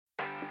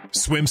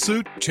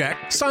Swimsuit? Check.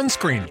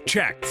 Sunscreen?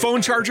 Check. Phone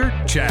charger?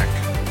 Check.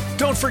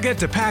 Don't forget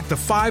to pack the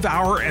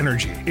 5-Hour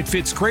Energy. It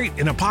fits great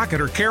in a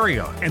pocket or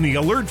carry-on, and the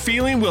alert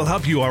feeling will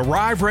help you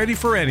arrive ready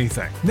for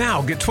anything.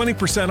 Now get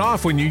 20%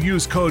 off when you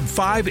use code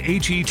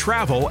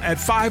 5HETRAVEL at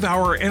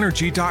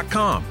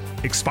 5hourenergy.com.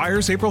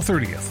 Expires April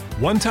 30th.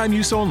 One-time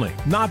use only.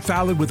 Not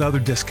valid with other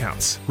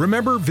discounts.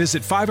 Remember,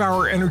 visit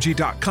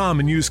 5hourenergy.com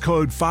and use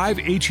code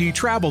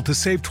 5HETRAVEL to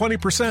save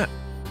 20%.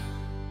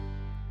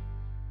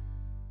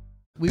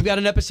 We've got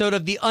an episode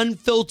of The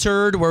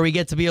Unfiltered where we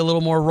get to be a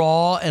little more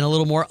raw and a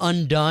little more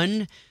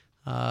undone,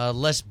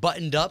 less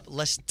buttoned up,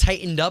 less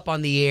tightened up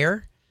on the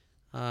air.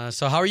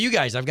 So how are you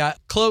guys? I've got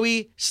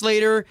Chloe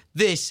Slater.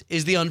 This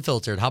is The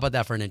Unfiltered. How about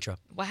that for an intro?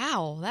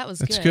 Wow, that was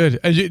That's good.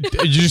 You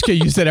just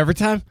get used to it every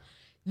time?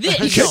 This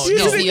is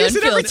No, The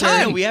Unfiltered.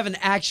 No, we have an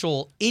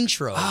actual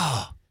intro.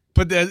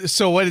 But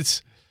so what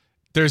it's...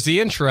 There's the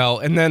intro,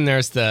 and then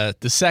there's the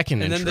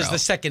second intro. And then there's the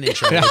second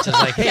intro, which is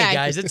like, hey,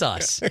 guys, it's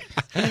us.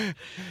 All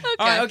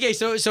right, okay,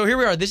 so here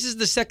we are. This is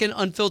the second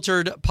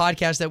Unfiltered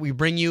podcast that we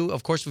bring you.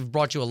 Of course, we've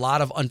brought you a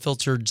lot of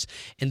Unfiltereds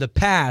in the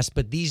past,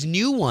 but these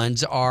new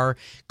ones are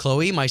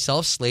Chloe,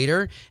 myself,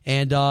 Slater,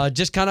 and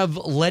just kind of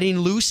letting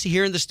loose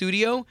here in the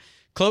studio.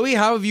 Chloe,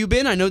 how have you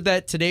been? I know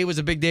that today was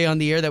a big day on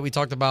the air that we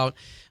talked about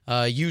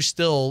you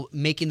still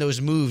making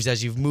those moves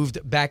as you've moved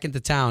back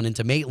into town,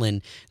 into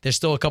Maitland. There's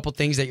still a couple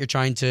things that you're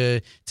trying to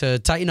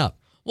tighten up.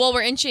 Well,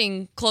 we're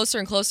inching closer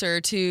and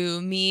closer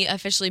to me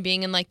officially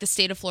being in like the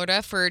state of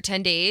Florida for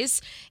 10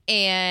 days.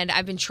 And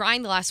I've been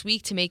trying the last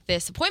week to make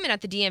this appointment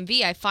at the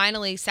DMV. I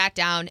finally sat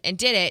down and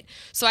did it.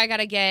 So I got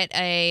to get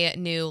a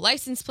new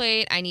license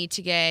plate. I need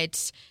to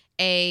get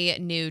a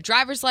new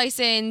driver's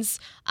license.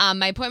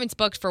 My appointment's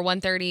booked for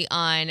 1:30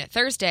 on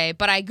Thursday,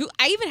 but I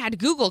even had to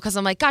Google because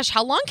I'm like, gosh,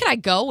 how long can I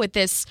go with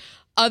this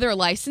other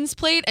license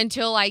plate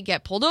until I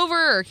get pulled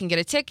over or can get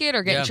a ticket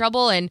or get in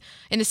trouble? And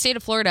in the state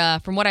of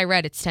Florida, from what I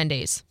read, it's 10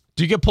 days.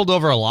 Do you get pulled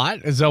over a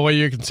lot? Is that why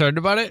you're concerned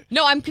about it?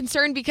 No, I'm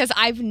concerned because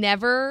I've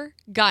never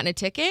gotten a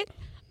ticket.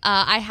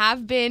 I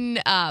have been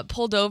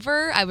pulled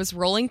over. I was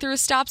rolling through a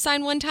stop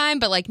sign one time,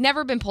 but like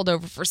never been pulled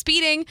over for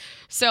speeding.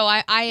 So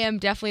I am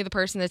definitely the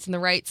person that's in the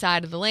right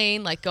side of the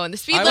lane, like going the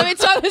speed limit.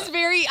 So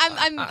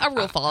I'm a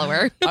rule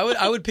follower.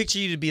 I would picture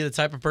you to be the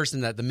type of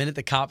person that the minute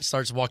the cop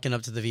starts walking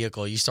up to the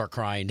vehicle, you start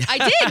crying.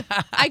 I did.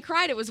 I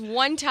cried. It was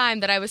one time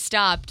that I was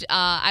stopped.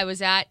 I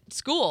was at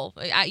school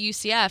at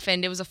UCF,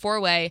 and it was a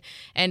 4-way,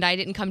 and I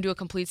didn't come to a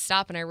complete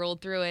stop, and I rolled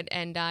through it,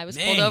 and I was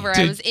pulled over.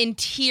 I was in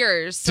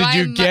tears. So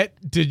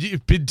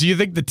do you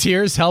think the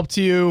tears helped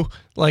you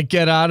like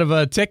get out of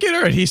a ticket,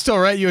 or did he still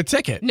write you a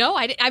ticket? No,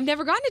 I've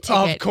never gotten a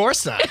ticket. Of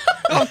course not.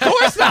 Of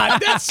course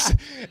not.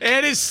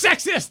 It is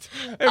sexist.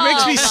 It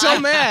makes me so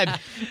mad.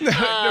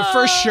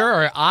 For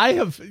sure.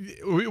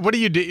 What do?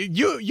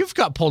 You've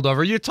got pulled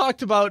over. You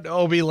talked about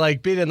Obi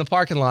like being in the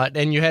parking lot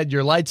and you had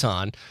your lights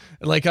on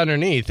like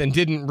underneath and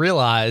didn't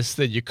realize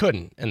that you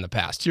couldn't in the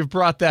past. You've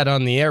brought that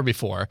on the air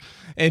before.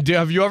 And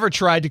have you ever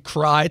tried to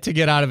cry to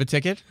get out of a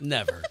ticket?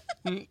 Never.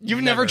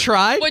 You've never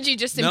tried? Would you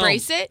just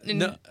embrace it?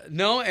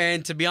 No,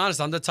 and to be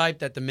honest, I'm the type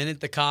that the minute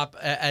the cop,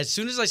 as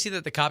soon as I see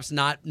that the cop's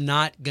not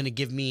going to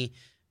give me,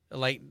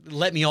 like,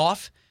 let me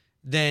off,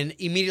 then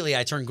immediately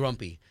I turn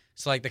grumpy.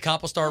 So, like, the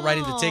cop will start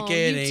writing the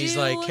ticket, and he's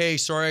like, hey,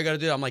 sorry, I got to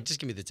do it. I'm like, just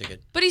give me the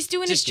ticket. But he's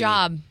doing his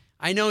job.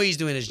 I know he's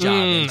doing his job.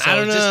 I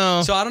don't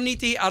know. So I don't need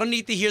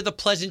to hear the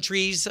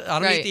pleasantries. I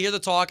don't need to hear the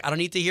talk. I don't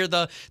need to hear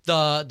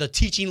the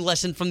teaching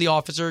lesson from the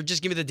officer.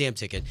 Just give me the damn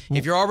ticket.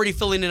 If you're already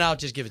filling it out,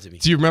 just give it to me.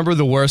 Do you remember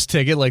the worst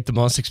ticket, like the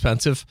most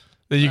expensive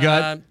that you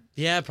got?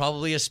 Yeah,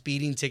 probably a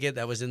speeding ticket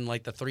that was in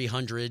like the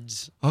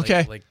 300s.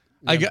 Okay.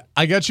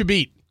 I got you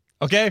beat.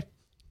 Okay.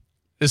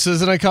 This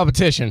isn't a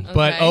competition,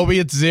 but Obi,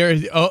 it's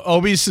zero.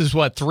 Obi's is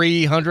what,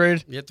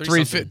 300? Yeah,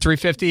 0.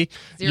 $350.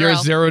 You're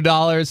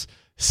 $0.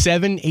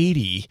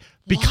 $780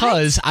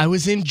 because I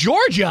was in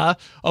Georgia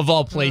of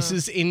all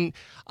places.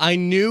 I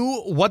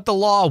knew what the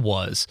law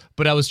was,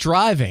 but I was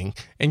driving,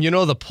 and you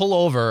know the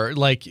pullover,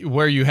 like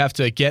where you have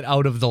to get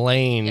out of the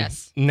lane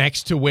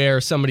next to where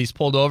somebody's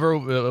pulled over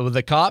with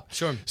a cop.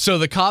 Sure. So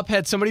the cop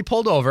had somebody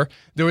pulled over.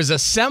 There was a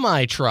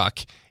semi truck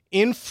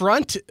in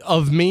front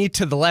of me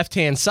to the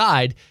left-hand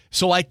side,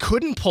 so I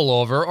couldn't pull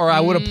over, or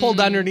I would have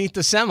pulled underneath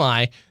the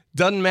semi.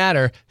 Doesn't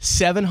matter,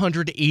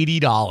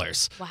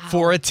 $780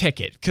 for a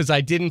ticket because I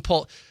didn't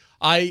pull.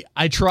 I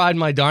tried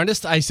my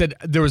darndest. I said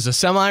there was a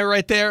semi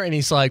right there, and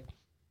he's like,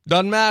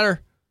 doesn't matter.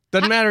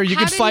 Doesn't matter. You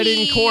can fight it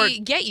in court.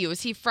 Get you?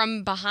 Was he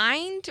from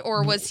behind,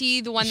 or was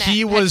he the one that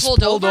he was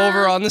pulled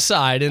over on the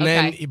side,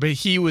 and but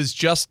he was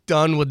just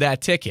done with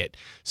that ticket.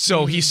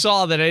 So he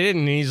saw that I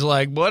didn't, and he's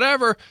like,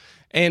 whatever.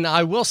 And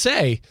I will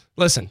say,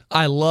 listen,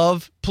 I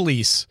love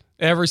police,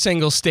 every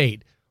single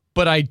state,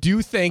 but I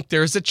do think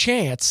there's a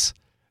chance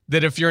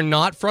that if you're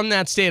not from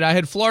that state, I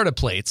had Florida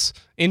plates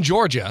in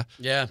Georgia.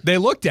 Yeah. They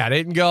looked at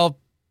it and go,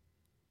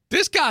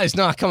 this guy's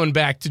not coming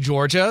back to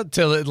Georgia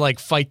to like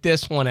fight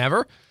this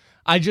whenever.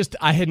 I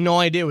had no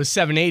idea it was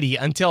 $780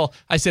 until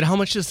I said, how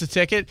much is the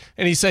ticket?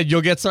 And he said,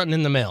 you'll get something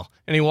in the mail.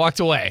 And he walked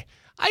away.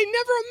 I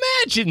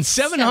never imagined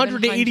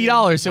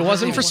 $780. It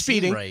wasn't for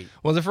speeding. Right.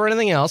 Wasn't for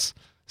anything else.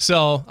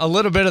 So a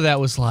little bit of that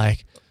was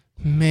like,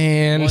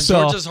 man. Well,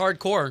 so Georgia's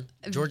hardcore.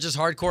 Georgia's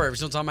hardcore. Every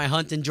single time I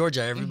hunt in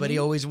Georgia, everybody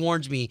always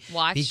warns me,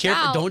 Watch be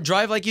careful. out. Don't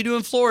drive like you do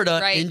in Florida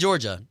Right. in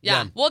Georgia.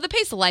 Yeah. Well, the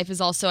pace of life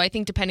is also, I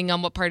think, depending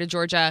on what part of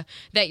Georgia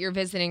that you're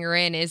visiting or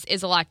in, is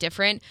a lot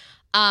different.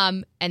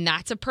 And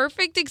that's a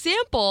perfect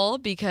example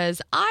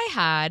because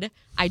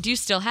I do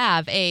still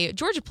have a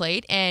Georgia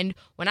plate. And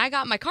when I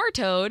got my car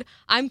towed,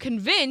 I'm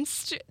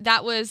convinced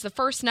that was the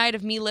first night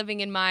of me living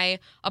in my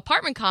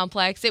apartment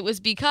complex. It was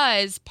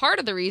because part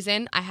of the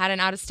reason I had an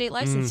out-of-state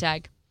license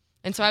tag.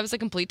 And so I was a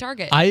complete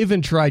target. I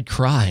even tried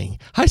crying.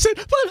 I said,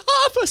 but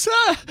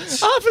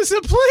officer,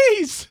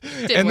 please.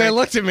 And they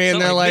looked at me and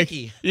Sound they're like like,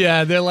 Mickey.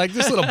 yeah, they're like,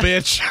 this little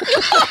bitch.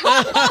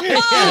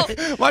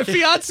 My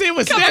fiance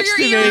was Cover next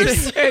to your me.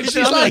 ears. And she's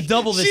I'm gonna like,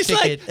 double this she's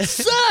ticket. like,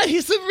 son,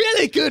 he's a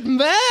really good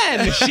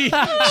man. She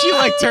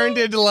like turned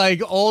into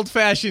like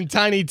old-fashioned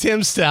Tiny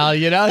Tim style,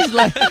 you know? She's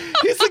like,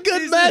 he's a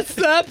good man,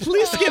 sir.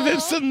 Please give him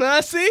some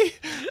mercy.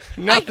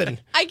 Nothing.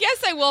 I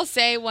guess I will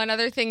say one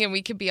other thing, and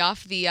we could be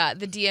off the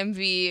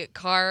DMV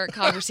car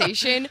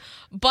conversation,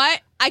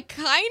 but I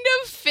kind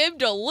of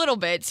fibbed a little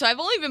bit. So I've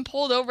only been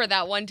pulled over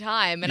that one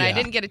time, and I Yeah.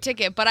 didn't get a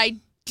ticket, but I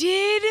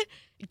did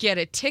get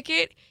a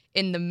ticket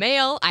in the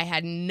mail. I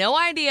had no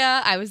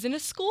idea. I was in a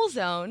school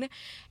zone,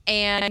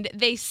 and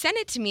they sent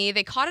it to me.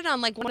 They caught it on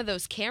like one of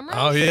those cameras.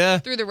 Oh, yeah?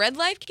 Through the red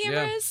light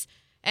cameras,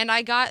 and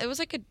it was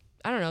like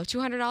I don't know,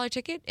 $200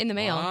 ticket in the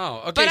mail. Wow.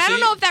 Okay, but I so don't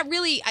you- know if that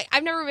really.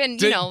 I've never been.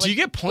 Do You know, you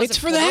get points wasn't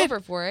for pulled that? Over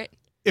for it.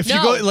 If No,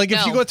 you go if you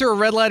no. go through a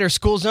red light or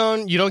school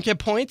zone, you don't get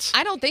points?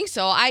 I don't think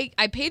so. I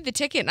paid the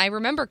ticket, and I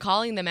remember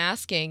calling them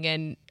asking,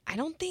 and I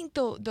don't think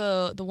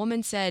the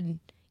woman said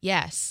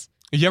yes.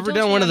 You ever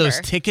don't done one of those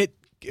remember. ticket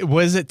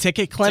clinic?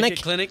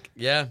 Ticket clinic.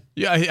 Yeah.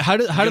 Yeah, how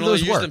do You can only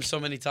those use work? them so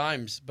many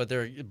times, but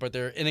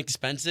they're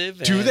inexpensive.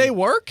 Do and- they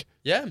work?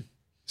 Yeah.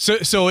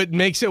 So it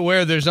makes it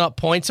where there's not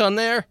points on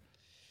there?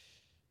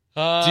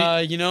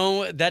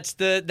 That's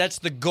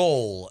the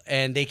goal,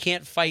 and they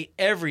can't fight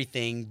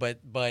everything, but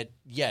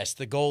yes,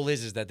 the goal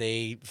is that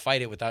they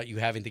fight it without you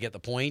having to get the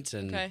points.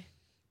 And Okay.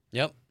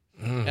 yep,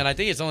 and I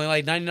think it's only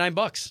like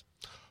 $99.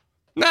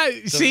 No,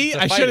 see, to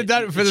I fight should have it.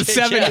 done it for the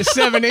Yeah.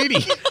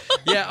 780.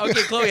 Yeah,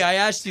 okay, Chloe, I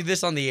asked you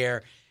this on the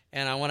air,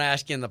 and I want to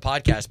ask you in the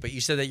podcast, but you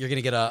said that you're going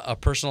to get a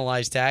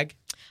personalized tag.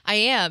 I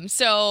am.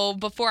 So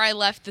before I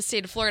left the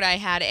state of Florida, I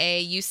had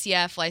a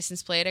UCF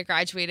license plate. I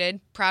graduated,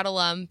 proud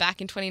alum,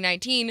 back in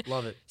 2019.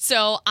 Love it.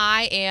 So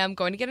I am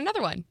going to get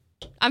another one.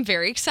 I'm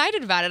very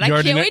excited about it. You I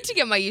already can't know- wait to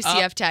get my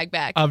UCF tag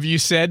back. Have you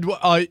said?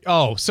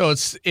 So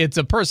it's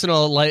a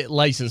personal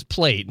license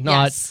plate,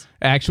 not Yes.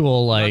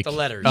 actual like the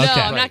letters. No,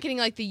 Okay. I'm not getting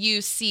like the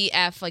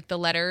UCF, like the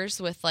letters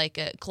with like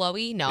a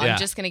Chloe. No, Yeah. I'm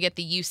just going to get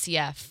the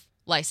UCF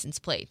license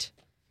plate.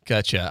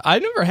 Gotcha. I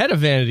never had a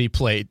vanity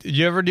plate. Did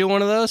you ever do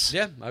one of those?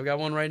 Yeah, I've got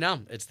one right now.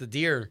 It's the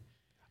deer.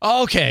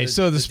 Oh, okay,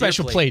 so the the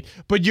special deer plate.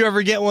 But you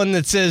ever get one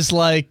that says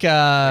like,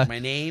 My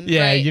name.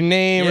 yeah, Right. your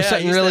name or Yeah,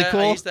 something I used really to, cool?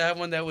 I used to have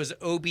one that was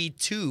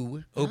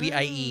OB2,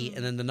 OBIE,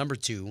 and then the number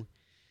 2.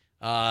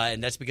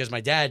 And that's because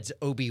my dad's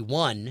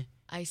OB1.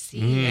 I see.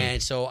 Mm.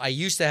 And so I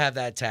used to have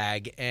that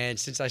tag. And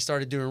since I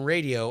started doing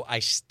radio, I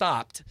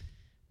stopped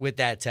with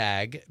that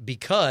tag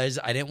because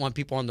I didn't want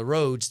people on the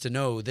roads to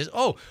know this.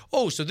 Oh,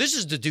 so this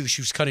is the douche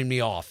who's cutting me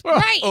off.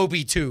 Right.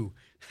 OB2.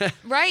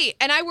 Right.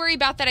 And I worry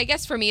about that, I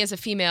guess, for me as a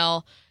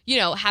female,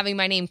 having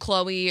my name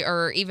Chloe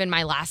or even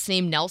my last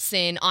name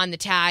Nelson on the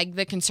tag,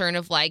 the concern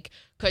of like,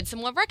 could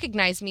someone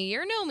recognize me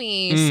or know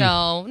me?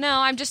 So, no,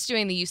 I'm just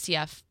doing the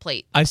UCF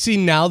plate. I see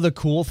now the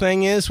cool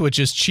thing is, which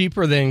is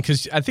cheaper than,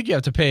 because I think you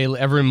have to pay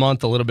every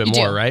month a little bit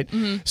more, do. right?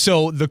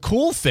 So the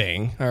cool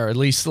thing, or at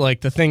least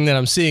like the thing that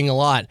I'm seeing a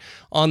lot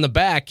on the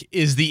back,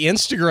 is the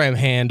Instagram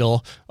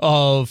handle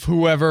of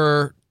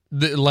whoever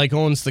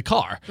owns the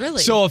car. Really?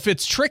 So if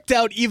it's tricked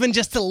out even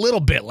just a little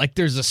bit, like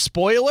there's a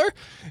spoiler,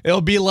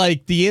 it'll be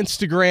like the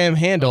Instagram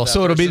handle.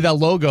 So it'll be the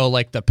logo,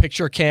 like the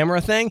picture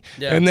camera thing.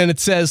 Yeah. And then it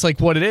says like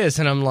what it is.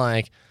 And I'm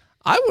like,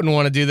 I wouldn't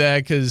want to do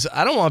that because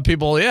I don't want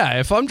people,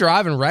 if I'm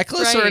driving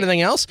reckless or Right.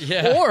 anything else,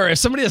 Yeah. or if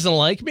somebody doesn't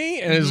like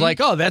me and is like,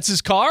 oh, that's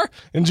his car,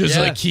 and just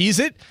Yeah. like keys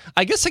it,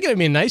 I guess I gotta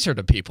be nicer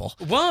to people.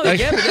 Well, Like-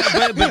 yeah,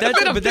 but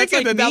I'm that's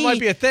thinking like that me. might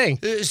be a thing.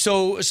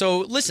 So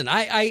listen,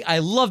 I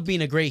love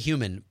being a great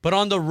human, but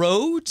on the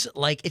roads,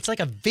 like it's like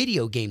a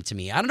video game to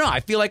me. I don't know. I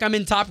feel like I'm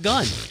in Top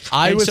Gun.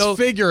 I And was so-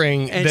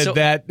 figuring and so-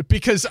 that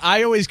because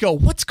I always go,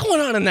 what's going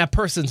on in that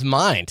person's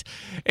mind?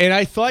 And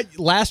I thought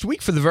last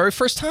week for the very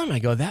first time, I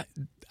go,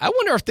 I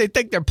wonder if they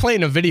think they're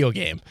playing a video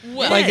game.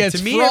 Well, like Yeah, it's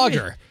to me,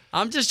 Frogger.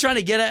 I'm just trying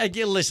to get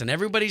listen,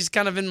 everybody's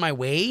kind of in my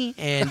way,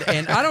 and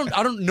I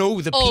don't know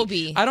the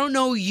Obi. I don't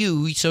know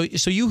you. So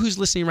you who's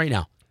listening right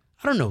now,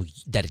 I don't know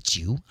that it's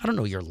you. I don't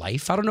know your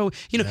life. I don't know,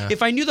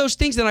 if I knew those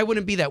things, then I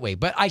wouldn't be that way.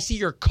 But I see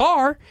your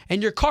car,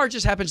 and your car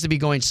just happens to be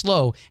going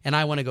slow, and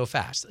I want to go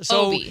fast. So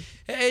Obi.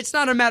 it's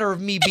not a matter of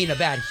me being a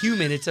bad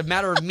human. It's a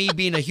matter of me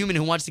being a human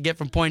who wants to get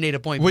from point A to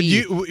point Would B.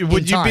 you in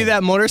be time.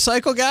 that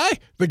motorcycle guy,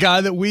 the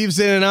guy that weaves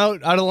in and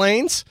out of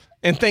lanes?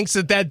 and thinks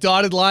that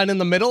dotted line in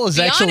the middle is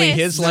actually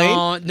his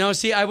lane? No,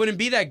 see, I wouldn't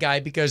be that guy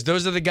because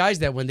those are the guys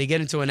that when they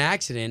get into an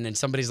accident and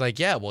somebody's like,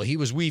 yeah, well, he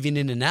was weaving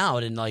in and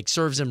out and like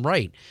serves him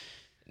right.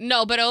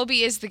 No, but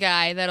Obi is the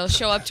guy that'll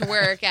show up to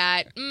work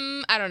at,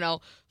 I don't know,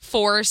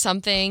 4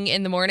 something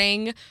in the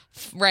morning,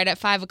 right at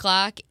 5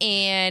 o'clock,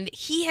 and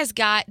he has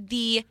got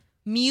the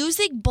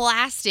music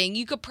blasting.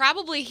 You could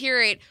probably hear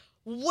it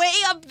way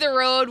up the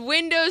road,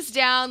 windows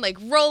down, like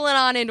rolling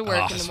on into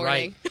work in the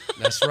morning. Right.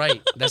 That's right.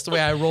 That's the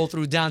way I roll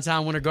through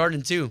downtown Winter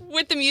Garden too.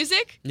 With the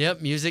music?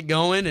 Yep, music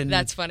going, and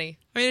that's funny.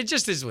 I mean, it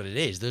just is what it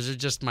is. Those are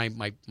just my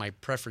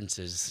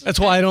preferences. That's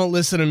why I don't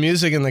listen to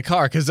music in the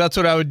car, because that's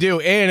what I would do,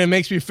 and it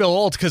makes me feel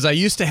old because I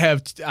used to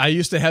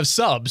have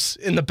subs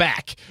in the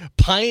back.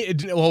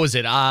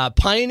 Pioneer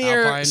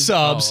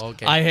subs. Oh,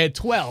 okay. I had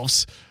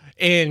 12s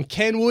and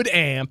Kenwood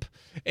amp.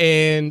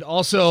 And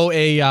also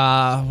a,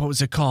 what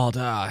was it called?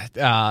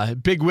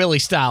 Big Willie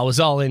style was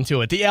all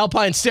into it. The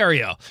Alpine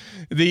stereo.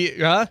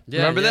 Remember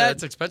that?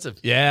 That's expensive.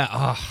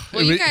 Yeah.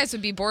 Well, you guys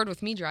would be bored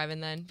with me driving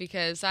then,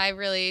 because I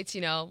really,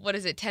 what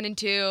is it, 10 and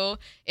 2,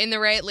 in the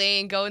right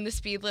lane, go in the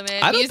speed limit.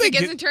 I don't Music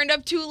think isn't turned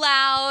up too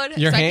loud.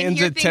 Your so hands I can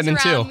hear at 10 and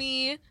things around 2.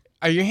 me.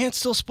 Are your hands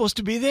still supposed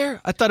to be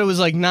there? I thought it was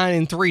like 9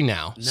 and 3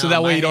 now. No, so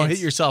that way you don't hands-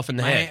 hit yourself in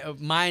the head.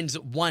 Mine's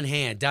one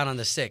hand down on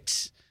the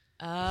 6.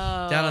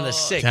 Oh. Down on the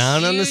 6.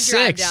 Down on You the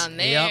drive 6. down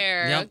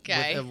there. Yep.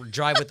 Okay.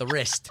 Drive with the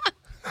wrist.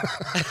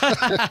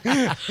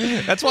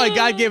 That's why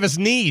God gave us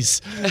knees.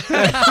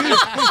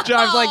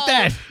 Drive like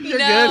that. You're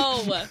good.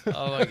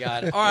 Oh my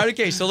God! All right,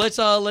 okay. So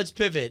let's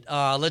pivot.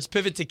 Let's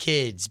pivot to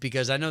kids,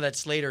 because I know that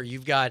Slater,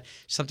 you've got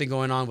something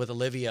going on with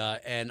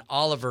Olivia and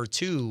Oliver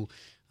too.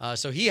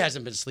 So he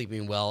hasn't been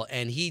sleeping well,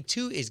 and he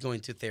too is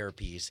going to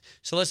therapies.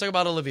 So let's talk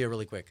about Olivia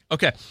really quick.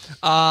 Okay.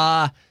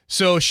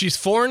 So she's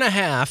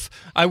 4.5.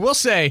 I will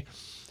say,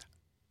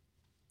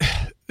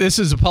 this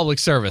is a public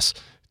service.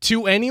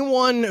 To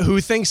anyone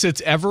who thinks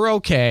it's ever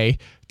okay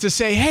to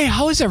say, hey,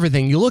 how is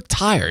everything? You look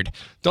tired.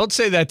 Don't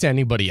say that to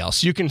anybody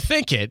else. You can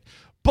think it,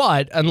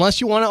 but unless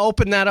you want to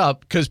open that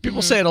up, because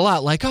people say it a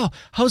lot, like, oh,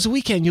 how's the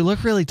weekend? You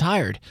look really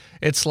tired.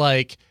 It's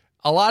like,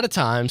 a lot of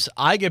times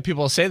I get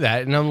people to say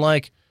that, and I'm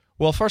like,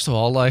 well, first of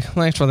all, like,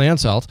 thanks for the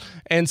insult.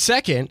 And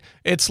second,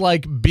 it's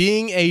like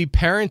being a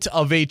parent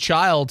of a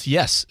child,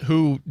 yes,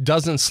 who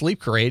doesn't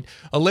sleep great.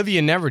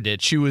 Olivia never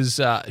did. She was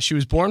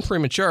born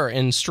premature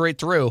and straight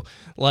through.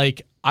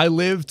 Like, I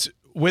lived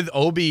with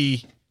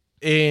Obi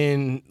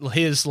in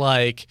his,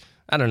 like,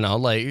 I don't know,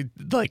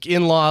 like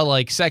in-law,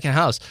 like second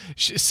house.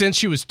 Since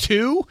she was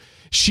 2,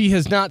 she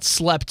has not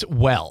slept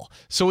well.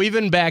 So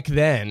even back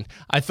then,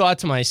 I thought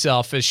to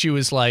myself as she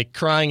was like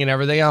crying and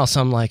everything else,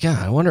 I'm like,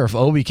 I wonder if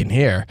Obi can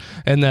hear.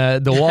 And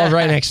the wall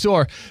right next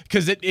door,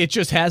 because it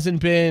just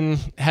hasn't been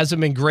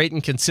great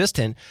and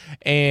consistent.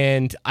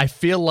 And I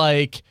feel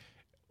like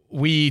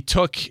we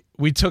took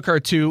her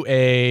to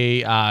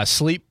a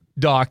sleep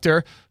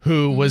doctor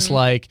who was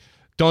like,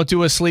 don't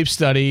do a sleep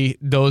study.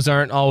 Those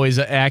aren't always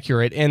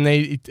accurate. And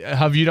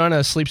have you done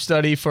a sleep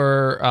study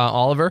for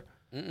Oliver?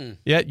 Mm-mm.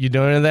 Yeah, you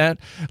doing that?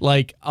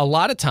 Like, a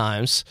lot of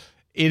times,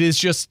 it is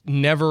just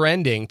never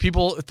ending.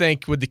 People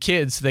think with the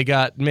kids, they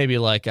got maybe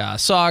like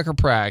soccer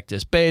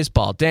practice,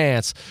 baseball,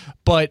 dance.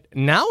 But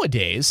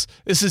nowadays,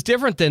 this is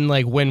different than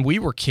like when we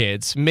were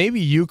kids.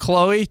 Maybe you,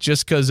 Chloe,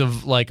 just because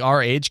of like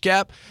our age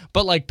gap.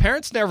 But like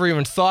parents never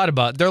even thought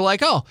about it. They're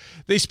like, oh,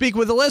 they speak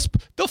with a lisp.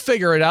 They'll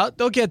figure it out.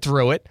 They'll get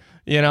through it.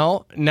 You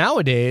know,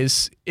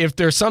 nowadays, if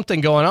there's something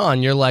going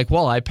on, you're like,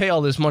 well, I pay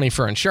all this money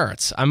for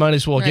insurance. I might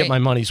as well get my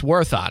money's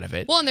worth out of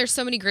it. Well, and there's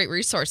so many great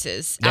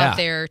resources out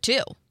there,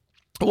 too.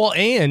 Well,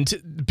 and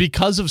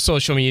because of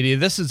social media,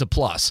 this is a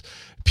plus.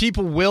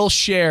 People will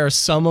share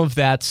some of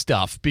that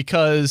stuff,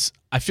 because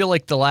I feel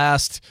like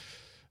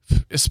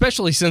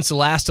especially since the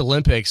last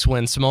Olympics,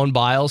 when Simone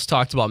Biles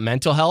talked about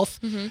mental health,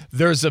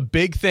 there's a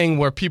big thing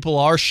where people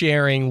are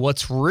sharing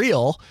what's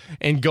real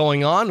and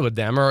going on with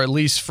them, or at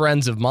least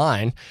friends of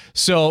mine.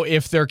 So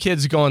if their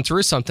kid's going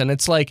through something,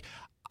 it's like,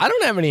 I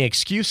don't have any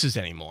excuses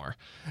anymore.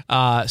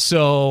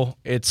 So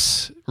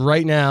it's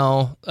right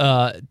now,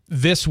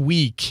 this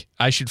week,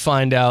 I should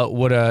find out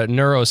what a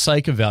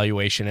neuropsych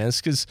evaluation is,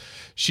 because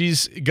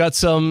she's got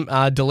some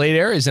delayed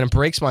areas, and it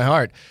breaks my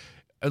heart.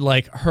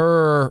 Like,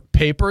 her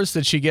papers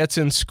that she gets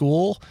in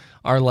school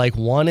are like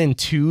 1 and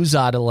 2s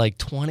out of like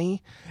 20.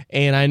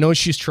 And I know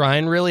she's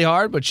trying really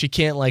hard, but she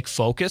can't like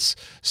focus.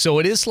 So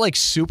it is like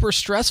super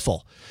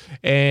stressful.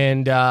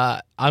 And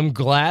I'm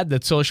glad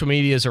that social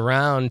media is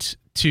around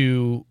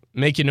to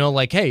make you know,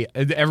 like, hey,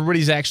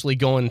 everybody's actually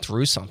going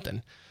through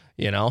something,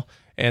 you know,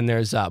 and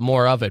there's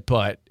more of it.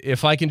 But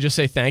if I can just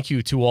say thank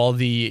you to all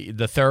the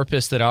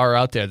therapists that are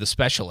out there, the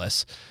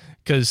specialists,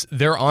 because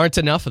there aren't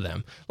enough of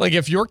them. Like,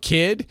 if your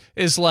kid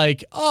is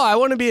like, oh, I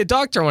want to be a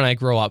doctor when I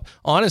grow up,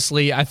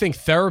 honestly, I think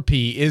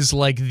therapy is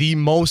like the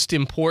most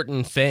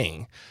important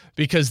thing,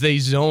 because they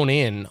zone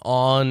in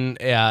on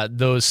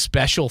those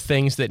special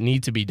things that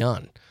need to be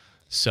done.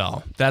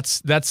 So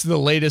that's the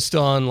latest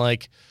on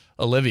like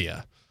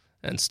Olivia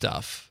and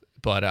stuff.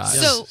 But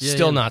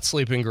still not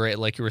sleeping great,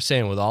 like you were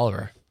saying with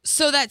Oliver.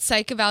 So that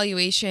psych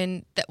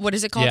evaluation, what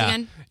is it called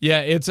again? Yeah,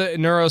 it's a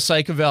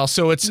neuropsych eval.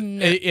 So it's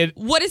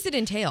what does it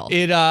entail?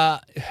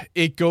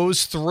 It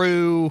goes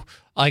through,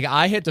 like,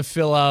 I had to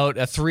fill out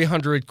a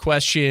 300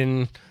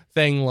 question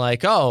thing,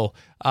 like,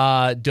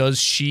 does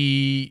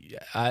she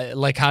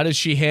how does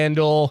she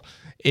handle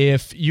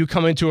if you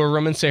come into a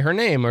room and say her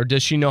name, or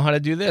does she know how to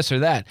do this or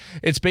that?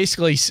 It's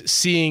basically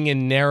seeing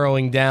and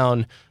narrowing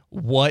down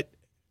what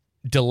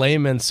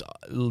delayments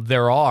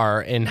there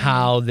are and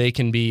how they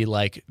can be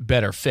like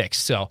better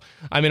fixed. So,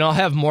 I mean, I'll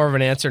have more of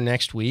an answer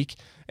next week.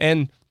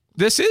 And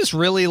this is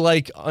really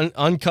like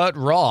uncut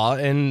raw.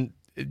 And,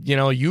 you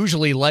know,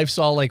 usually life's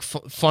all like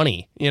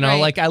funny, you know,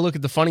 like I look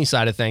at the funny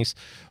side of things,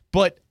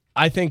 but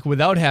I think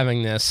without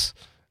having this,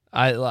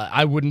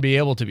 I wouldn't be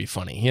able to be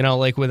funny, you know,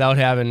 like without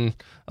having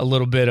a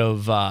little bit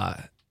of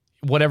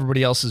what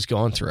everybody else is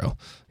going through,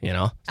 you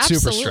know,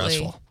 super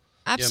stressful.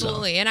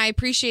 Absolutely. And I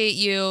appreciate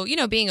you,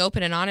 being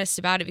open and honest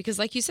about it, because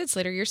like you said,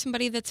 Slater, you're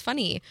somebody that's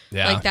funny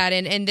like that.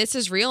 And this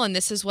is real, and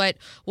this is what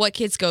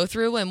kids go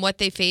through and what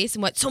they face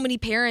and what so many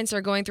parents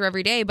are going through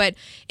every day. But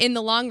in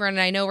the long run,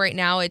 and I know right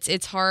now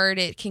it's hard,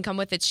 it can come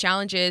with its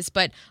challenges,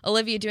 but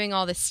Olivia doing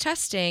all this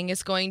testing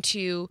is going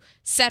to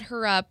set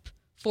her up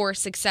for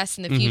success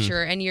in the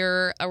future. And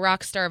you're a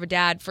rock star of a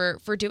dad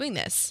for doing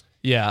this.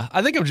 Yeah,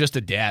 I think I'm just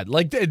a dad.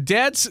 Like,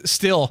 dad's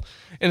still,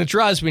 and it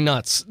drives me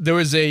nuts. There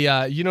was a,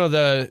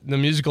 the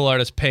musical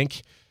artist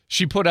Pink.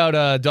 She put out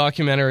a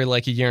documentary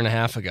like a year and a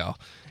half ago.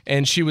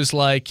 And she was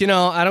like,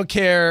 I don't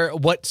care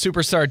what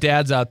superstar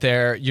dads out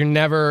there, you're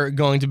never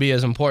going to be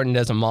as important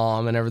as a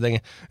mom and everything.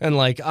 And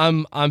like,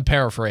 I'm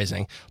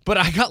paraphrasing, but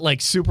I got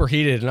like super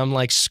heated, and I'm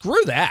like,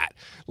 screw that.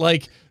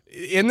 Like,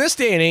 in this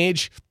day and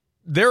age,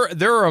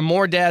 there are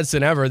more dads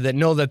than ever that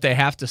know that they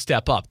have to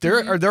step up.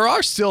 There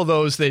are still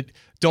those that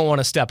don't want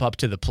to step up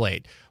to the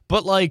plate,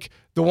 but like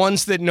the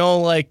ones that know,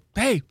 like,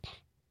 hey,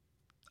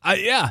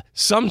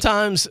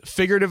 sometimes,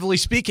 figuratively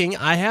speaking,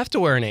 I have to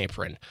wear an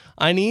apron.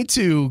 I need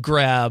to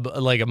grab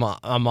like a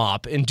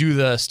mop and do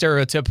the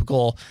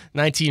stereotypical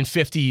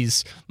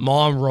 1950s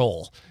mom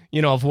role,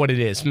 of what it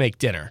is, make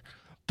dinner.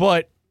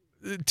 But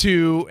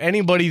to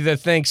anybody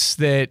that thinks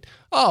that,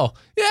 oh,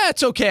 yeah,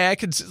 it's okay, I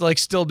could like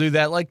still do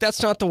that, like,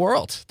 that's not the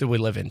world that we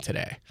live in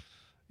today.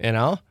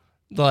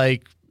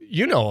 Like,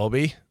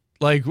 Obi,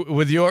 like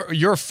with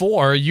your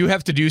 4, you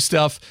have to do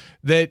stuff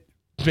that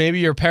maybe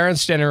your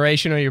parents'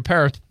 generation or your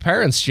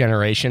parents'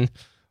 generation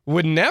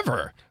would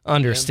never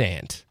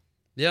understand.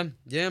 Yeah.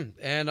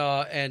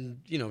 And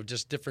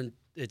just different.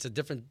 It's a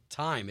different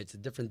time. It's a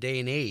different day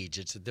and age.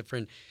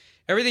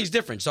 Everything's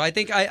different. So I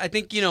think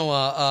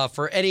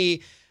for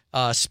any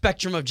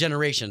spectrum of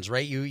generations,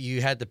 right?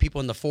 You had the people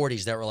in the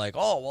 40s that were like,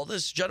 oh, well,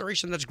 this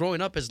generation that's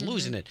growing up is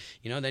losing it.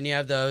 Then you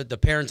have the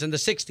parents in the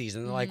 60s,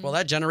 and they're like, well,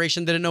 that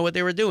generation didn't know what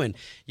they were doing.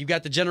 You've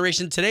got the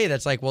generation today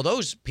that's like, well,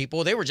 those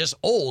people, they were just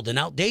old and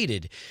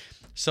outdated.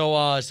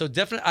 So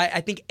definitely, I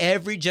think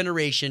every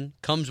generation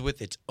comes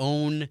with its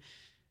own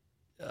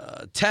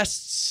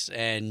tests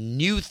and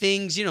new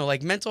things,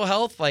 like mental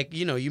health. Like,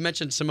 you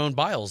mentioned Simone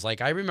Biles.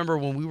 Like, I remember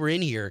when we were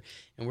in here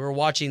and we were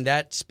watching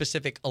that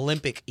specific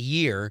Olympic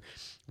year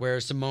where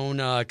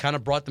Simone kind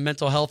of brought the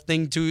mental health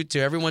thing to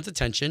everyone's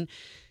attention.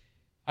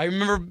 I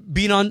remember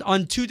being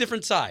on two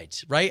different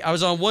sides, right? I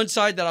was on one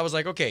side that I was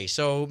like, okay,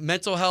 so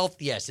mental health,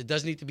 yes, it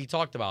does need to be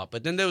talked about.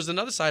 But then there was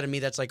another side of me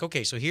that's like,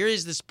 okay, so here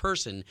is this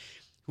person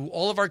who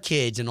all of our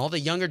kids and all the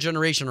younger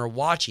generation are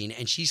watching,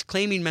 and she's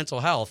claiming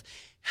mental health.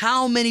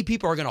 How many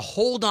people are going to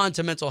hold on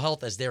to mental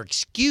health as their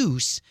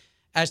excuse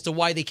as to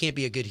why they can't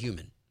be a good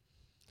human?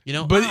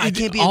 But I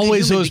can't be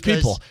always those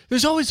people.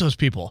 There's always those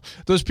people.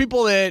 Those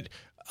people that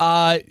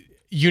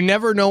you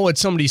never know what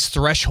somebody's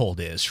threshold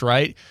is,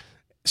 right?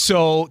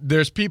 So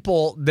there's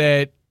people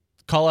that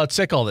call out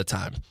sick all the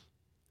time.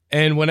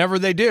 And whenever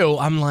they do,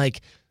 I'm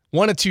like,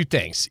 one of two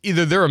things.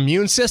 Either their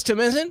immune system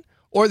isn't,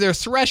 or their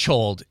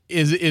threshold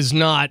is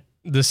not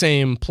the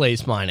same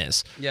place mine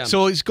is. Yeah.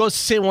 So it goes the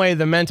same way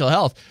the mental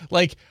health.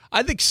 Like,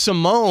 I think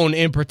Simone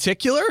in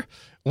particular,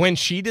 when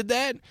she did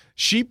that,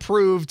 she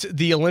proved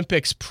the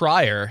Olympics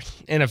prior.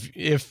 And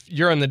if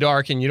you're in the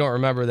dark and you don't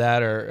remember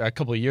that, or a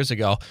couple of years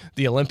ago,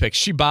 the Olympics,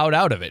 she bowed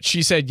out of it.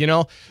 She said,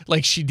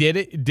 like she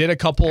did a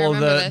couple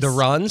of the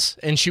runs,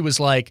 and she was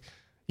like,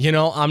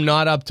 I'm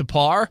not up to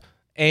par.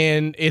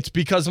 And it's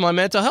because of my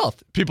mental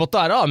health. People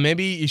thought, oh,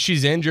 maybe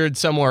she's injured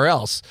somewhere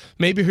else.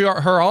 Maybe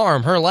her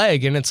arm, her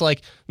leg. And it's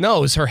like, no,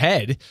 it was her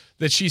head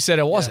that she said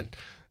it wasn't. Yeah.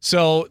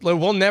 So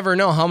we'll never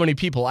know how many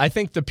people. I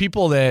think the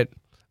people that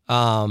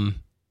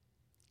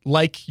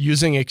like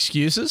using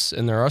excuses,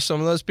 and there are some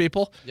of those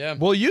people,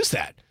 will use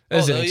that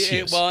as an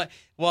excuse.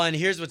 Well, and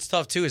here's what's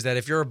tough, too, is that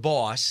if you're a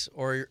boss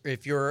or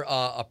if you're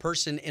a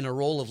person in a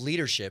role of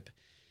leadership,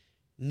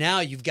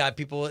 now you've got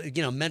people,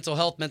 mental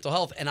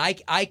health, and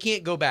I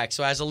can't go back.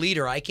 So as a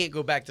leader, I can't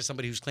go back to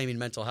somebody who's claiming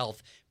mental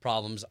health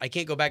problems. I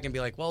can't go back and be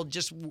like, well,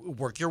 just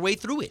work your way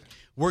through it.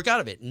 Work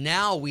out of it.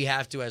 Now we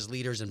have to, as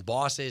leaders and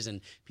bosses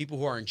and people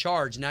who are in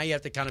charge, now you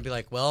have to kind of be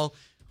like, well,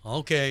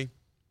 okay.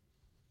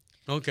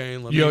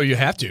 You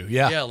have to,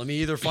 yeah. Yeah, let me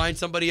either find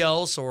somebody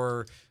else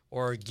or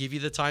or give you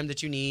the time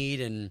that you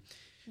need. And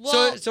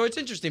Well- so it's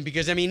interesting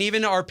because, I mean,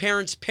 even our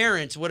parents'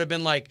 parents would have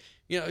been like,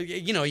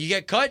 you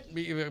get cut,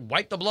 you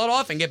wipe the blood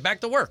off and get back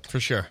to work. For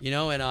sure.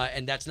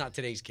 And that's not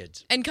today's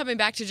kids. And coming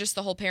back to just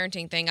the whole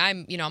parenting thing,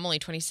 I'm only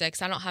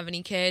 26. I don't have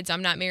any kids.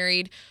 I'm not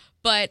married.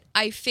 But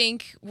I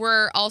think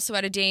we're also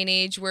at a day and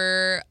age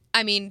where,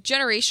 I mean,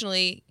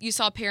 generationally, you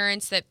saw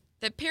parents that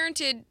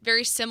parented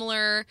very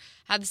similar,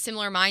 had the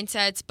similar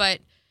mindsets.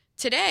 But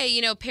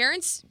today,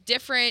 parents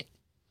different.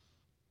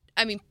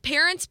 I mean,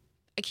 parents,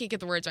 I can't get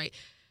the words right.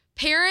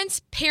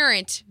 Parents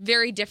parent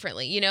very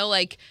differently,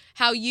 like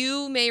how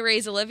you may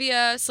raise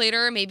Olivia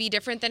Slater may be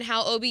different than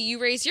how Obi you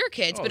raise your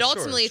kids. Oh, but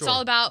ultimately, sure. it's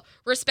all about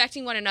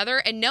respecting one another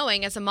and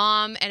knowing as a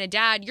mom and a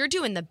dad, you're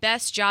doing the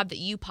best job that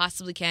you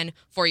possibly can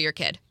for your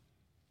kid.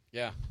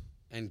 Yeah.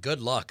 And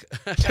good luck.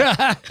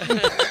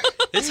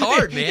 It's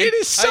hard, man. It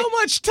is so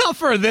much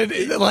tougher than,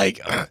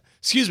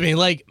 excuse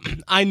me,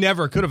 I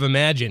never could have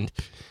imagined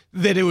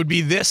that it would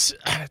be this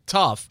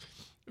tough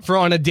for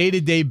on a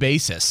day-to-day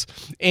basis.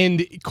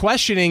 And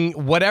questioning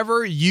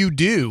whatever you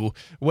do,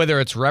 whether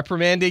it's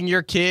reprimanding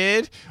your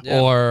kid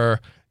or,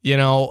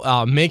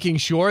 making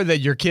sure that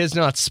your kid's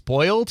not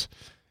spoiled,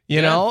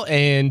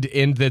 and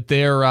that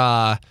they're,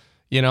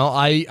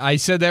 I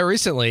said that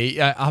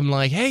recently. I'm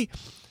like, hey,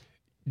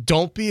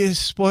 don't be a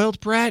spoiled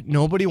brat.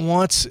 Nobody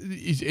wants,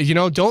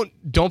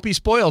 don't be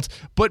spoiled.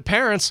 But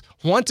parents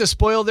want to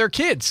spoil their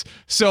kids.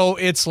 So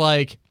it's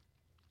like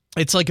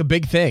a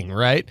big thing,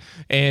 right?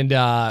 And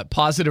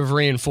positive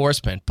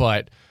reinforcement.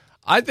 But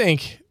I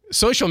think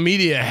social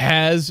media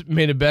has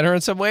made it better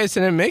in some ways,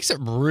 and it makes it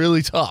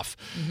really tough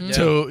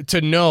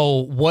to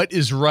know what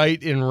is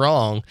right and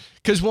wrong,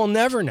 because we'll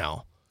never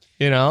know.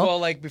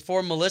 Well,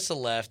 before Melissa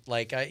left,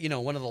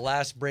 one of the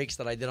last breaks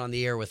that I did on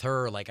the air with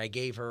her, I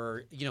gave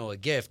her, a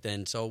gift.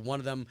 And so one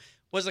of them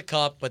was a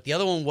cup, but the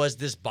other one was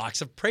this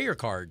box of prayer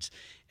cards.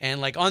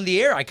 And on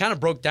the air, I kind of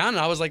broke down and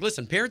I was like,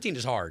 listen, parenting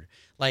is hard.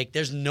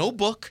 There's no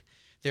book.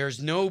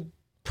 There's no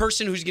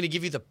person who's going to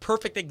give you the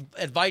perfect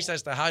advice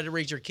as to how to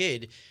raise your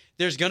kid.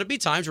 There's going to be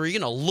times where you're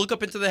going to look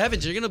up into the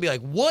heavens. You're going to be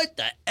like, what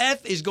the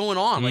F is going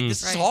on?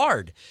 This is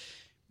hard.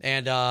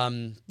 And,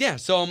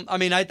 so, I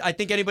mean, I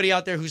think anybody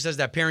out there who says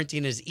that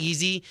parenting is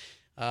easy,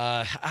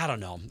 I don't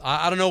know.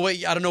 I don't know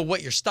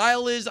what your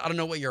style is. I don't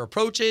know what your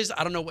approach is.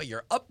 I don't know what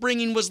your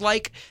upbringing was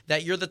like,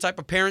 that you're the type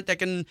of parent that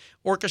can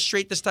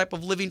orchestrate this type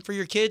of living for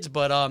your kids.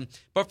 But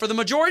for the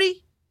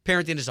majority,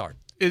 parenting is hard.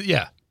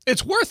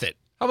 It's worth it.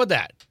 How about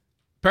that?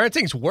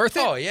 Parenting's worth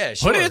it? Oh, yeah,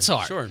 sure. But it's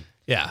hard. Sure.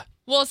 Yeah.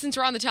 Well, since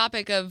we're on the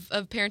topic of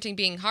parenting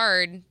being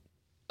hard,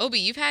 Obi,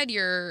 you've had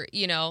your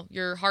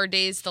hard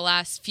days the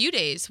last few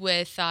days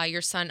with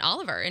your son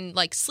Oliver, and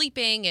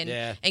sleeping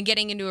and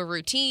getting into a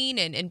routine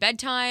and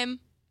bedtime.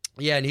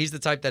 Yeah, and he's the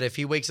type that if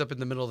he wakes up in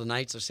the middle of the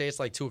night, so say it's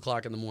 2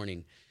 o'clock in the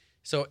morning.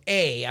 So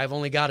I've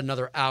only got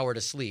another hour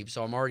to sleep,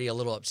 so I'm already a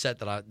little upset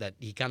that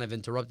he kind of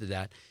interrupted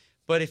that.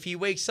 But if he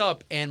wakes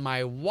up and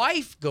my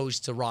wife goes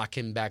to rock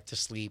him back to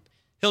sleep,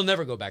 he'll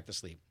never go back to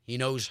sleep. He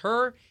knows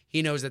her.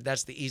 He knows that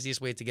that's the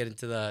easiest way to get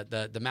into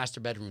the master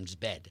bedroom's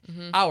bed.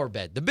 Our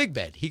bed, the big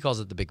bed. He calls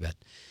it the big bed.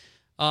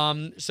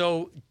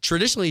 So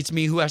traditionally, it's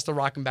me who has to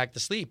rock him back to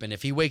sleep. And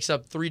if he wakes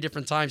up 3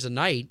 different times a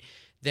night,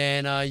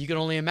 then you can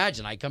only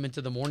imagine. I come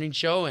into the morning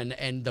show,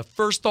 and the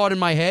first thought in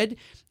my head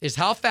is,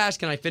 how fast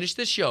can I finish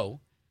this show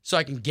so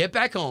I can get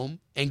back home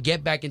and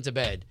get back into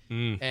bed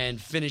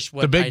and finish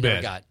what I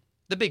never got.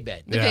 The big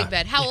bed. The big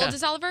bed. How old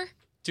is Oliver?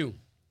 2.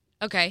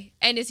 Okay.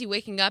 And is he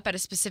waking up at a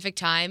specific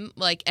time,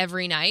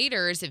 every night,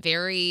 or is it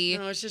very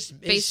it's just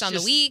based on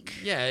the week?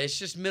 Yeah, it's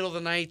just middle of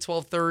the night,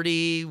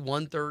 12:30,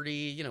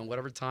 1:30,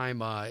 whatever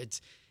time.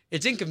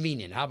 It's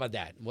inconvenient. How about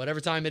that? Whatever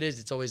time it is,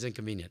 it's always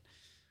inconvenient.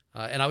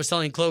 And I was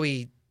telling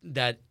Chloe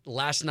that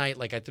last night,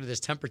 I threw this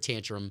temper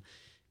tantrum,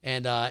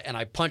 and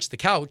I punched the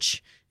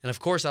couch. And of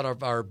course, out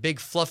of our big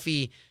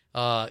fluffy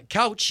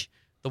couch,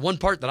 the one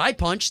part that I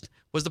punched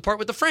was the part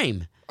with the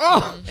frame.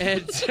 Oh,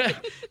 and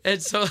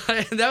so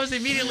that was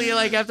immediately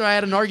after I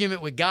had an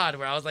argument with God,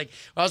 where I was like,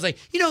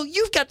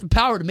 you've got the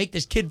power to make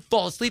this kid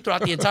fall asleep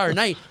throughout the entire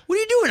night. What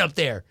are you doing up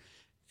there?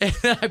 And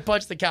then I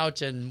punched the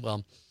couch, and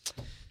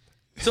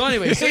so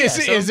anyway,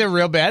 is it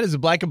real bad? Is it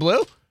black and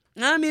blue?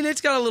 I mean,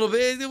 it's got a little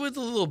bit. It was a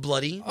little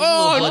bloody.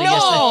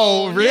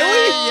 No, really?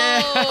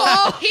 Yeah.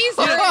 Oh, he's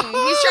hurting.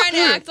 He's trying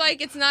to act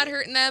like it's not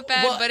hurting that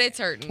bad, but it's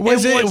hurting.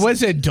 Was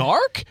it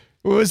dark?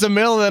 Was it the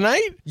middle of the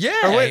night?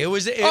 Yeah, it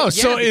was.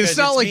 So it's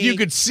not like you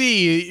could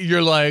see.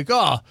 You're like,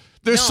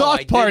 there's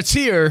soft parts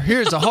here.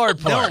 Here's the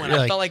hard part. No, and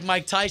I felt like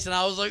Mike Tyson.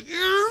 I was like,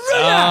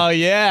 oh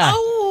yeah,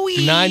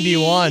 owie.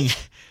 91.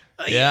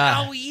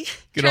 Yeah.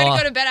 Trying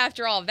to go to bed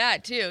after all of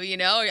that too.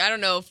 I don't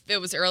know if it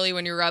was early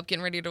when you were up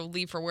getting ready to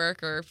leave for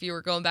work, or if you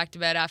were going back to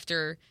bed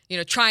after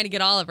trying to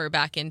get Oliver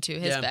back into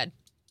his bed.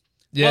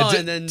 Yeah. Well,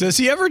 and then, does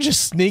he ever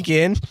just sneak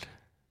in?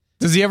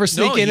 Does he ever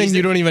sneak in and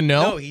you don't even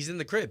know? No, he's in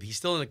the crib. He's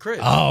still in the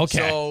crib. Oh, okay.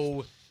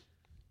 So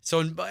So,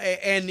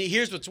 and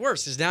here's what's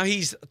worse is now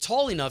he's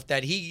tall enough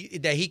that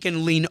he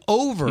can lean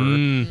over.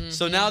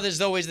 So now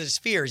there's always this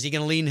fear. Is he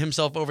going to lean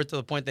himself over to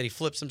the point that he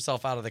flips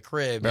himself out of the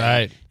crib?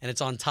 Right. And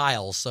it's on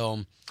tiles.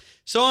 So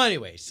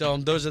anyway,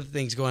 those are the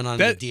things going on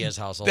in the Diaz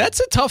household. That's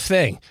a tough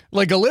thing.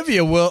 Like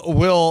Olivia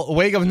will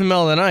wake up in the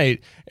middle of the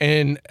night,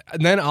 and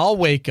then I'll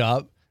wake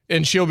up,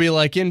 and she'll be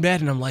like in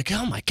bed, and I'm like,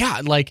 oh my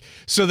God. Like,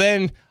 so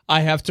then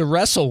I have to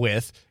wrestle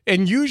with,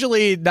 and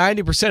usually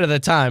 90% of the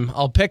time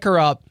I'll pick her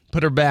up,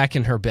 put her back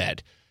in her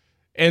bed,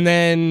 and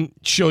then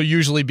she'll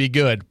usually be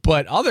good.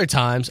 But other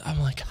times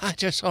I'm like, I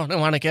just don't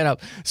want to get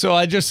up. So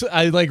I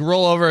like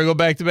roll over and go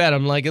back to bed.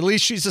 I'm like, at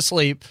least she's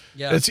asleep.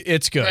 Yeah.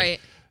 It's good. Right.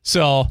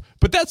 So,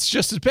 but that's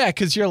just as bad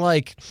because you're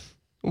like,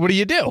 what do?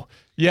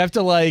 You have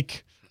to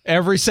like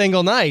every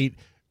single night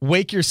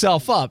wake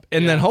yourself up,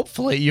 and then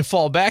hopefully you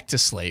fall back to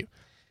sleep.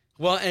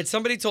 Well, and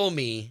somebody told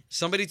me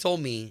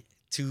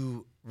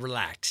to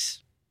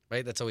relax,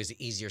 right? That's always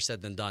easier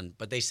said than done.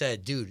 But they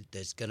said, dude,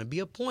 there's going to be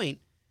a point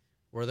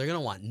where they're going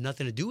to want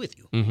nothing to do with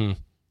you. Mm-hmm.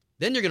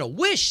 Then you're going to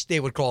wish they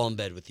would crawl in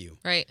bed with you.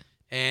 Right.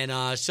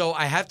 And so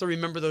I have to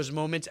remember those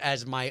moments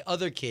as my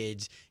other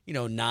kids,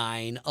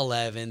 9,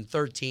 11,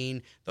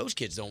 13, those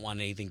kids don't want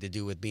anything to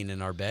do with being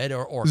in our bed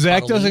or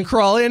Zach cuddling. doesn't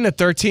crawl in at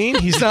 13.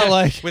 He's not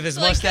like With his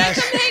Like, mustache.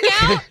 hang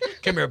out.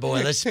 Come here,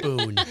 boy, let's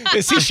spoon.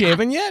 Is he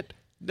shaving yet?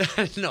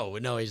 No,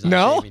 he's not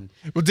No? shaving.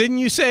 Well, didn't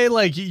you say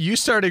like you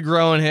started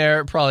growing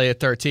hair probably at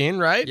 13,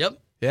 right? Yep.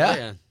 Yeah. Oh,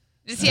 yeah.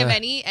 Does he have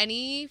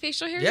any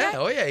facial hair? Yeah, yet?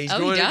 oh yeah, he's Oh,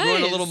 he growing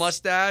a does. little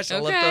mustache.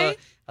 Okay.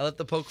 I let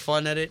the poke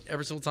fun at it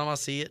every single time I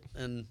see it,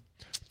 and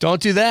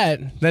Don't do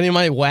that. Then he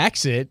might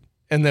wax it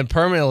and then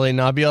permanently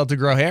not be able to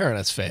grow hair on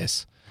his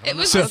face. It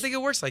was I don't think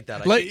it works like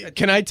that.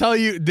 Can I tell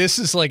you, this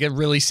is like a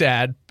really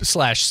sad /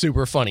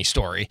 super funny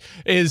story,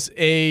 is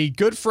a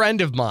good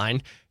friend of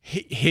mine.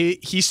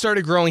 He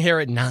started growing hair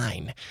at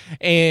 9,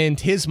 and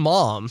his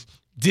mom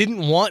didn't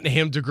want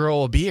him to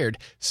grow a beard,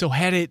 so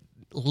had it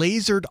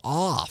lasered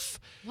off.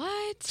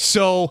 What?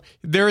 So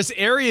there's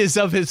areas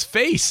of his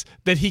face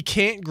that he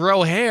can't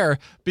grow hair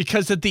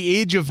because at the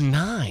age of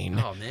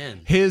 9, Oh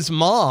man. his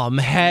mom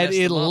had Messed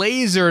it him up.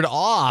 lasered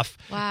off.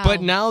 Wow.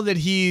 But now that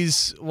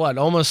he's,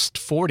 almost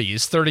 40,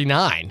 he's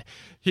 39,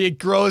 he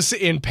grows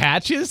in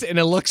patches and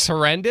it looks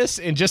horrendous.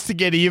 And just to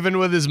get even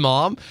with his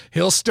mom,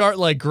 he'll start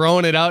like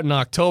growing it out in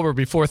October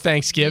before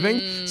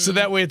Thanksgiving. So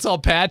that way it's all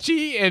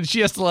patchy and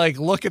she has to like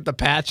look at the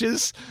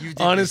patches You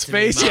did on this his to me,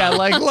 face. Mom. Yeah,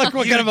 like look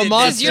what You kind of a did this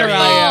monster to me.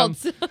 I am.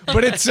 It's your fault.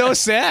 But it's so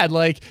sad.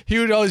 Like he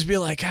would always be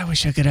like, I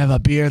wish I could have a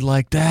beard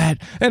like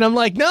that. And I'm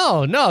like,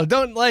 no,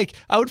 don't like,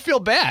 I would feel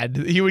bad.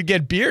 He would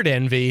get beard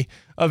envy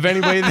of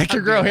anybody that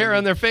could grow hair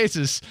on their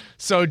faces.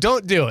 So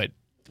don't do it.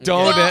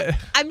 Don't. Well,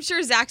 I'm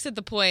sure Zach's at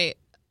the point,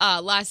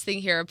 last thing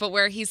here, but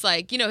where he's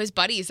like, his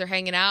buddies are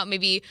hanging out.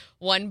 Maybe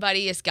one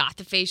buddy has got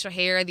the facial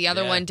hair, the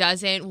other Yeah. one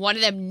doesn't. One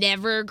of them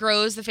never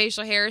grows the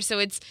facial hair.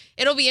 So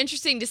it'll be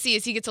interesting to see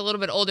as he gets a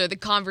little bit older, the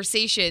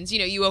conversations,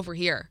 you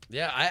overhear.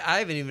 Yeah, I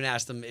haven't even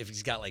asked him if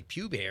he's got like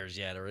pube hairs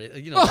yet, or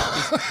you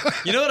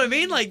know what I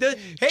mean? Like, hey,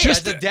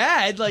 Just- as a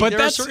dad, like but there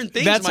are that's- certain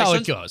things. that's my how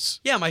it son's- goes.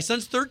 Yeah, my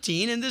son's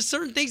 13, and there's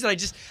certain things that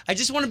I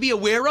just want to be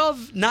aware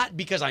of, not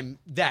because I'm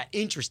that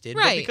interested,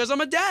 but Right. because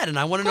I'm a dad and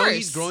I want to know course.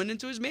 he's growing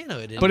into his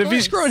manhood. And But if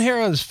he's course. growing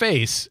hair on his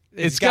face,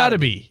 it's got gotta to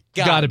be.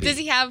 Gotta Got to be. be. Does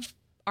he have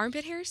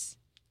armpit hairs?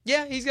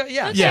 yeah, he's got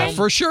yeah. Yeah, Okay.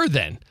 for sure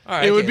then. All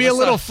right, it would okay, be a let's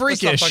little stop- let's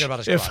stop freakish. talking about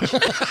his if-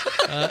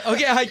 crotch.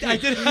 Okay, I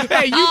did.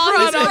 Hey, you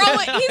Oh,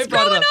 brought up. he's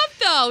brought it growing up. up,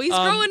 though. He's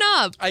growing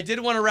up. I did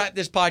want to wrap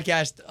this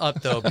podcast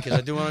up, though, because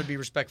I do want to be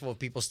respectful of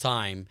people's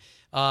time.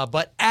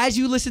 But as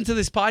you listen to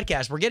this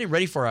podcast, we're getting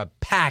ready for a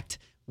packed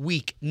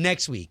week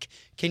next week.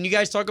 Can you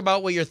guys talk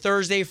about what your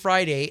Thursday,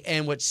 Friday,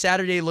 and what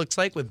Saturday looks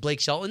like with Blake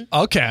Shelton?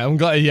 Okay, I'm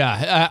glad.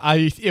 Yeah,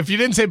 if you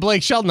didn't say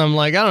Blake Shelton, I'm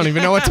like, I don't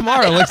even know what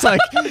tomorrow looks like.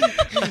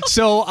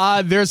 So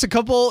there's a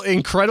couple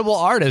incredible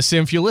artists.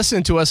 And if you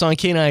listen to us on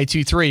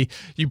K923,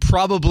 you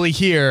probably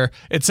hear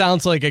it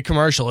sounds like a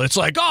commercial. It's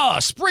like,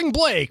 Spring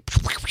Blake.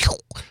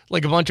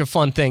 Like a bunch of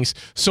fun things.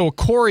 So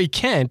Corey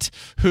Kent,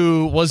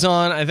 who was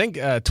on, I think,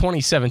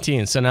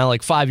 2017, so now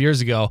like 5 years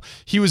ago,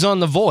 he was on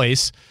The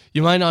Voice.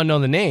 You might not know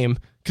the name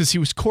because he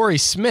was Corey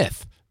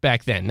Smith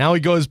back then. Now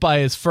he goes by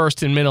his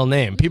first and middle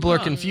name. People are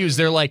confused.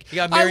 They're like, He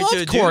got I married love to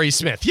a dude? Corey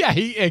Smith. Yeah,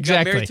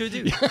 exactly. Married to a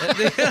dude.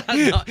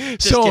 No,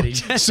 just So,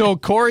 kidding. so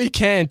Corey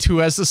Kent, who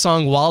has the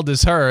song "Wild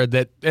as Her,"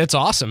 it's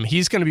awesome.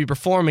 He's going to be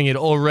performing at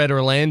Old Red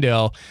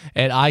Orlando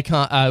at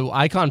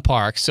Icon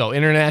Park, so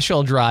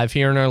International Drive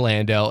here in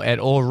Orlando at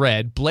Old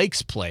Red,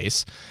 Blake's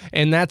place,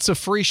 and that's a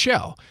free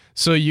show.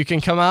 So you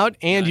can come out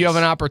and you have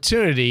an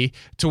opportunity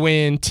to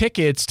win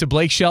tickets to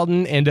Blake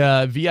Shelton and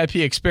a VIP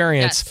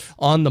experience Yes.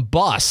 on the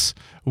bus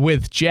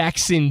with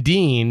Jackson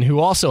Dean, who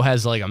also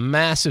has like a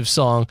massive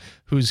song,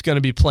 who's going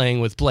to be playing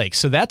with Blake.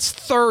 So that's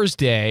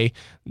Thursday,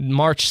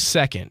 March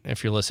 2nd,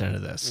 if you're listening to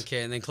this.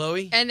 Okay, and then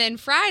Chloe? And then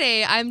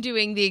Friday, I'm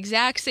doing the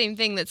exact same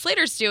thing that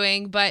Slater's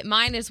doing, but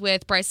mine is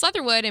with Bryce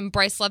Leatherwood, and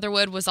Bryce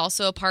Leatherwood was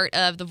also a part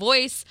of The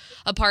Voice,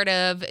 a part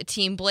of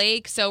Team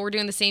Blake, so we're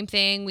doing the same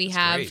thing. We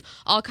have great.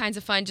 all kinds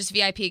of fun, just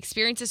VIP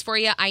experiences for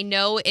you. I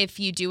know if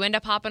you do end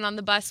up hopping on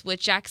the bus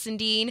with Jackson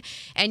Dean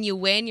and you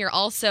win, you're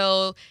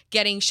also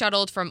getting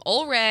shuttled from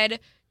Ole Red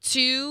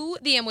to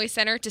the Amway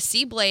Center to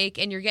see Blake,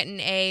 and you're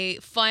getting a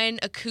fun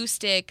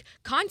acoustic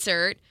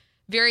concert,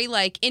 very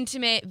like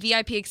intimate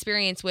VIP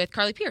experience with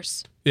Carly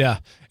Pierce. Yeah.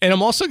 And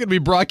I'm also going to be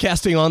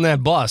broadcasting on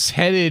that bus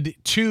headed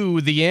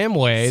to the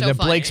Amway So that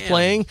fun. Blake's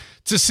playing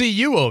to see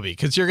you, Obi,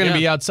 because you're going to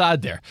be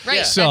outside there. Right,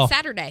 Yeah. So, that's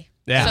Saturday.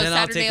 Yeah. So And then I'll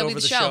Saturday take will over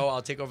be the show.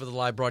 I'll take over the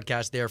live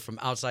broadcast there from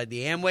outside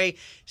the Amway.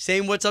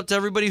 Saying what's up to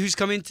everybody who's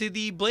coming to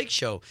the Blake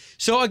show.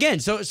 So again,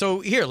 so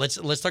here, let's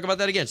talk about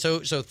that again. So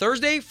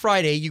Thursday,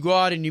 Friday, you go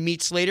out and you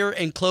meet Slater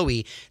and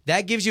Chloe.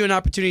 That gives you an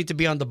opportunity to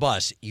be on the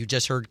bus. You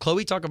just heard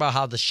Chloe talk about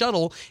how the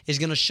shuttle is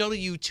going to shuttle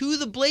you to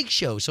the Blake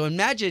show. So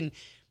imagine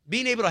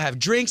being able to have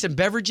drinks and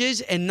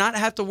beverages and not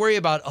have to worry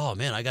about, oh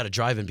man, I got to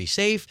drive and be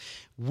safe.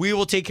 We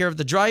will take care of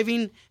the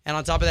driving, and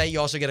on top of that, you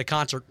also get a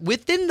concert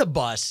within the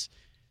bus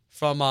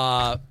from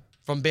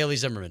Bailey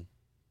Zimmerman.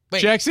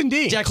 Wait, Jackson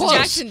Dean. Close.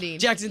 Jackson Dean.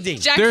 Jackson Dean.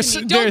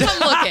 Jackson Dean. Don't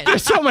come looking.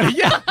 There's so many.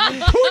 Yeah.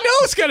 Who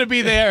knows going to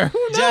be there? Who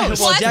knows?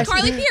 Well, Plus Jackson-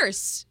 Carly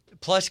Pierce.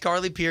 Plus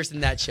Carly Pierce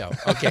in that show.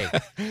 Okay.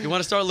 You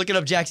want to start looking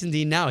up Jackson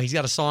Dean now? He's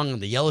got a song on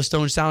the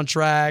Yellowstone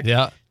soundtrack.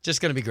 Yeah. Just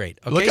going to be great.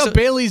 Okay, Look up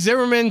Bailey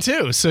Zimmerman,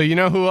 too, so you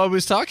know who I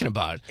was talking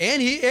about.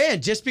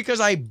 And just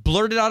because I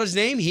blurted out his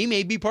name, he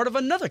may be part of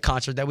another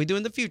concert that we do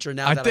in the future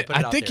now that I put it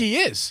out I think there. he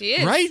is. He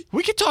is. Right?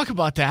 We could talk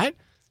about that.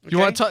 You Okay.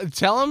 want to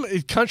tell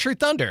him Country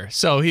Thunder?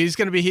 So he's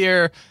going to be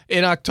here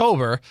in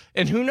October,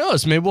 and who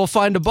knows? Maybe we'll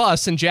find a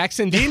bus, and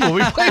Jackson Dean will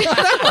be playing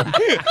around.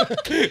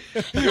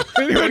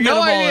 No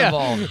all idea.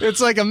 involved.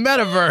 It's like a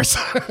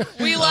metaverse.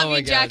 We love my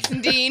you, God. Jackson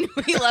Dean.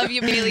 We love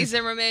you, Bailey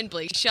Zimmerman,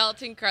 Blake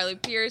Shelton, Carly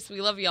Pierce.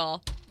 We love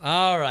y'all.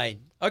 All right.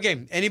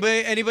 Okay.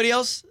 Anybody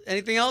else?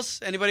 Anything else?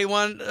 Anybody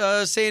want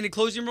to say any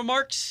closing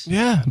remarks?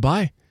 Yeah.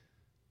 Bye.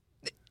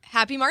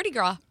 Happy Mardi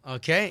Gras.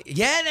 Okay.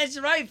 Yeah, that's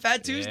right.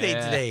 Fat Tuesday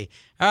today.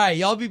 All right.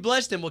 Y'all be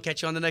blessed, and we'll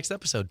catch you on the next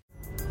episode.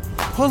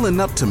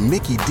 Pulling up to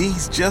Mickey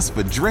D's just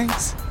for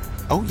drinks?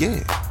 Oh, yeah,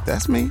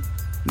 that's me.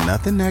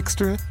 Nothing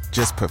extra,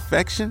 just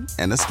perfection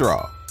and a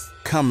straw.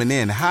 Coming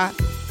in hot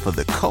for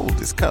the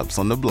coldest cups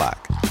on the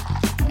block.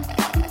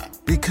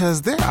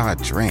 Because there are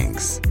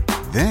drinks.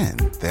 Then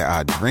there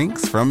are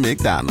drinks from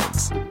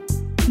McDonald's.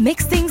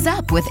 Mix things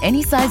up with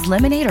any size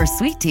lemonade or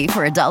sweet tea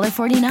for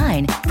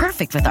 $1.49.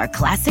 Perfect with our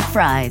classic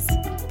fries.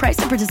 Price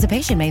and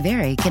participation may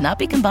vary. Cannot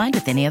be combined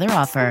with any other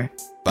offer.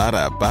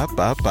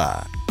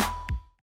 Ba-da-ba-ba-ba.